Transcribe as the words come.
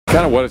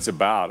Kind of what it's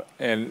about,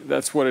 and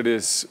that's what it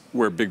is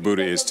where Big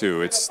Buddha is too.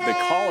 They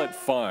call it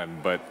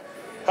fun, but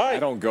I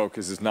don't go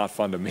because it's not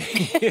fun to me.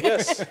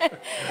 Yes.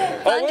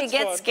 Fun to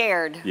get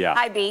scared. Yeah.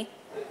 Hi, B.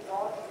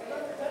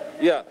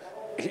 Yeah.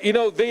 You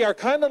know, they are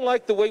kind of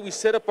like the way we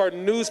set up our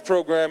news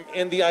program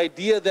in the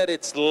idea that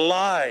it's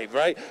live,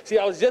 right? See,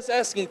 I was just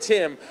asking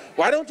Tim,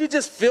 why don't you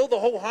just fill the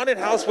whole haunted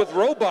house with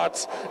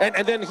robots?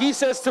 And then he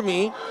says to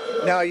me,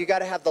 no, you got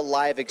to have the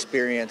live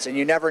experience, and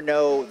you never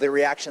know the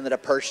reaction that a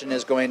person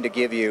is going to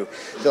give you.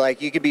 So, like,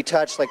 you could be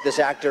touched like this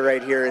actor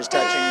right here is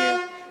touching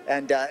you.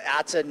 And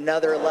that's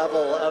another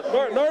level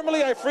of...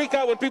 Normally I freak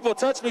out when people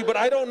touch me, but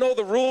I don't know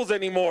the rules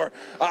anymore.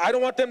 I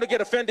don't want them to get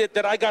offended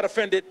that I got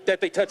offended that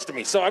they touched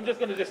me. So I'm just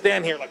going to just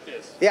stand here like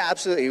this. Yeah,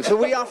 absolutely. So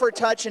we offer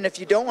touch, and if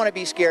you don't want to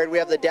be scared, we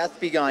have the Death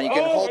Be Gone. You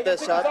can hold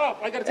this up,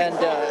 and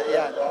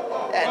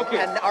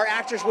our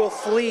actors will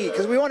flee,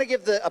 because we want to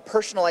give a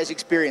personalized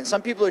experience.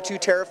 Some people are too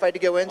terrified to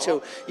go in,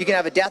 so you can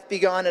have a Death Be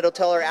Gone. It'll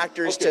tell our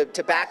actors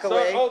to back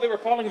away. Oh, they were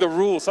following the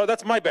rules. So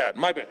that's my bad.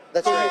 My bad.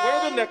 That's right.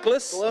 Wear the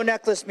necklace. The low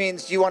necklace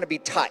means you want to be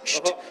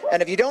touched,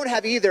 and if you don't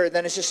have either,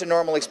 then it's just a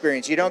normal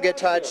experience. You don't get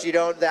touched. You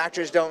don't. The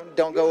actors don't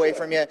go away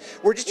from you.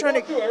 We're just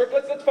trying to. Eric,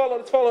 let's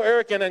follow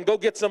Eric and then go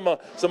get some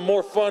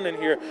more fun in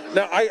here.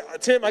 Now,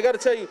 Tim, I got to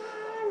tell you,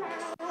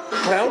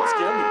 clowns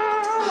scare me.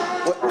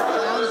 What,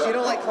 clowns? You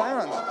don't like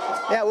clowns?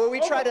 Yeah. Well, we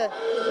try to.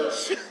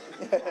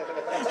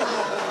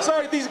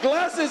 Sorry, these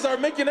glasses are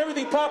making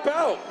everything pop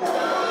out.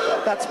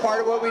 That's part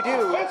of what we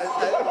do.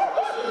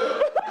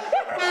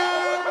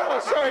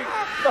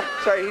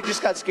 Sorry, he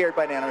just got scared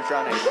by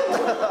animatronics.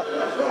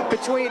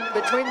 between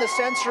the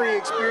sensory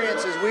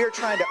experiences, we are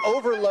trying to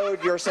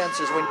overload your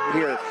senses when you're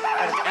here.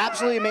 And it's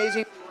absolutely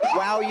amazing.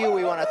 Wow you,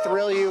 we want to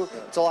thrill you.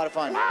 It's a lot of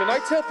fun. Can I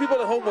tell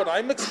people at home what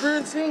I'm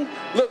experiencing?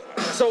 Look,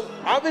 so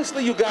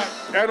obviously you got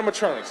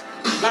animatronics,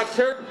 not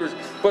characters,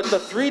 but the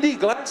 3D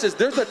glasses,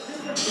 there's a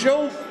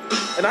show,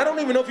 and I don't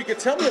even know if you can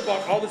tell me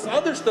about all this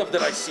other stuff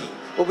that I see.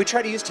 Well, we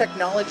try to use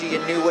technology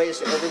in new ways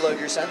to overload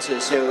your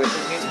senses. So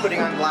if it means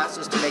putting on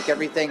glasses to make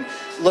everything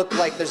look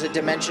like there's a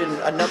dimension,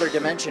 another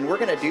dimension, we're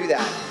going to do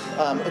that.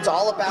 It's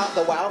all about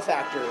the wow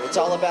factor. It's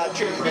all about...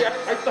 Yeah,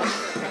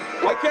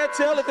 I can't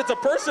tell if it's a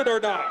person or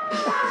not.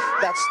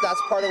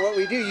 That's part of what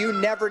we do. You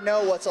never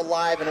know what's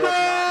alive and what's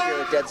not here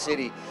at Dead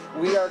City.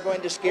 We are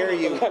going to scare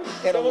you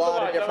in a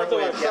lot of different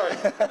ways.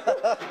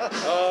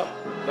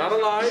 Not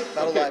alive?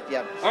 Not alive,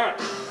 yeah. All right.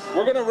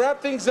 We're going to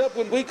wrap things up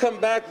when we come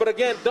back. But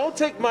again, don't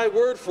take my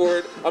word for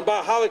it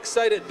about how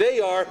excited they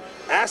are.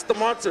 Ask the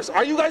monsters.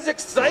 Are you guys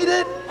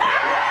excited?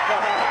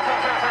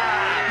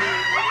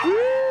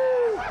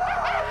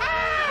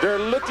 They're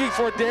looking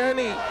for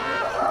Danny.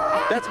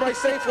 That's my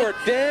safe word,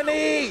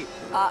 Danny.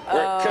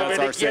 That's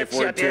our safe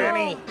word too.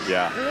 Danny.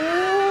 Yeah.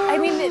 I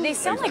mean, they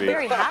sound like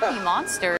very happy monsters.